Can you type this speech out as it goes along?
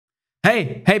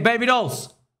Hey, baby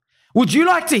dolls. Would you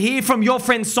like to hear from your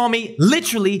friend Sommi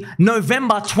literally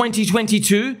November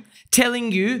 2022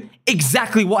 telling you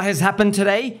exactly what has happened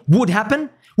today would happen?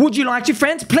 Would you like to,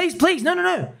 friends? Please, please.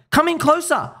 No. Come in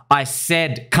closer. I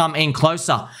said come in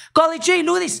closer. Golly gee,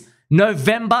 look at this.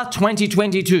 November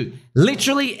 2022.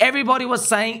 Literally everybody was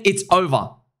saying it's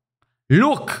over.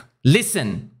 Look,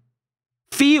 listen,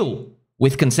 feel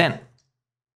with consent.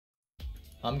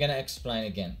 I'm going to explain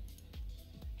again.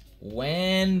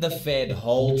 When the Fed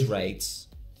holds rates,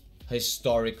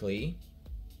 historically,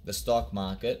 the stock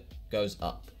market goes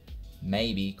up.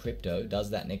 Maybe crypto does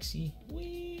that next year.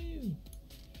 Woo!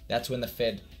 That's when the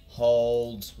Fed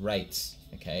holds rates,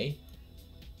 okay?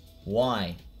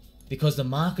 Why? Because the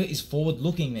market is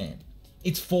forward-looking, man.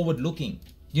 It's forward-looking.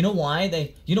 You know why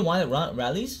it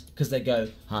rallies? Because they go,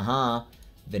 haha,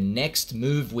 the next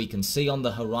move we can see on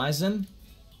the horizon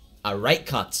are rate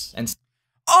cuts. And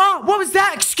oh, what was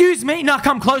that? Excuse me. No,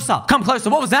 come closer. Come closer.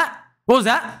 What was that? What was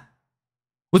that?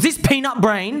 Was this peanut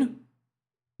brain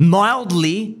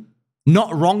mildly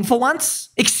not wrong for once?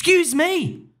 Excuse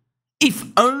me. If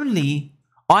only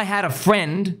I had a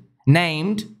friend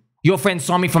named your friend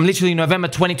Sommi from literally November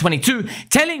 2022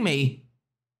 telling me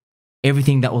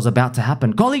everything that was about to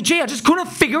happen. Golly gee, I just couldn't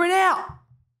figure it out.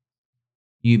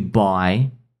 You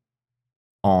buy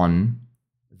on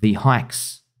the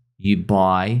hikes. You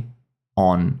buy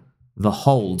on the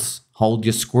holds. Hold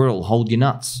your squirrel, hold your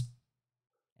nuts.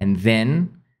 And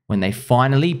then when they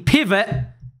finally pivot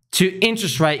to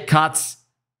interest rate cuts,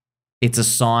 it's a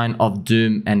sign of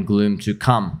doom and gloom to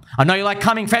come. I know you're like,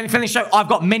 coming, friendly show. I've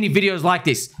got many videos like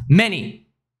this. Many.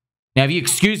 Now, if you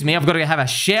excuse me, I've got to have a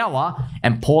shower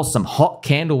and pour some hot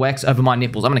candle wax over my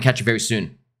nipples. I'm going to catch you very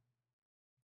soon.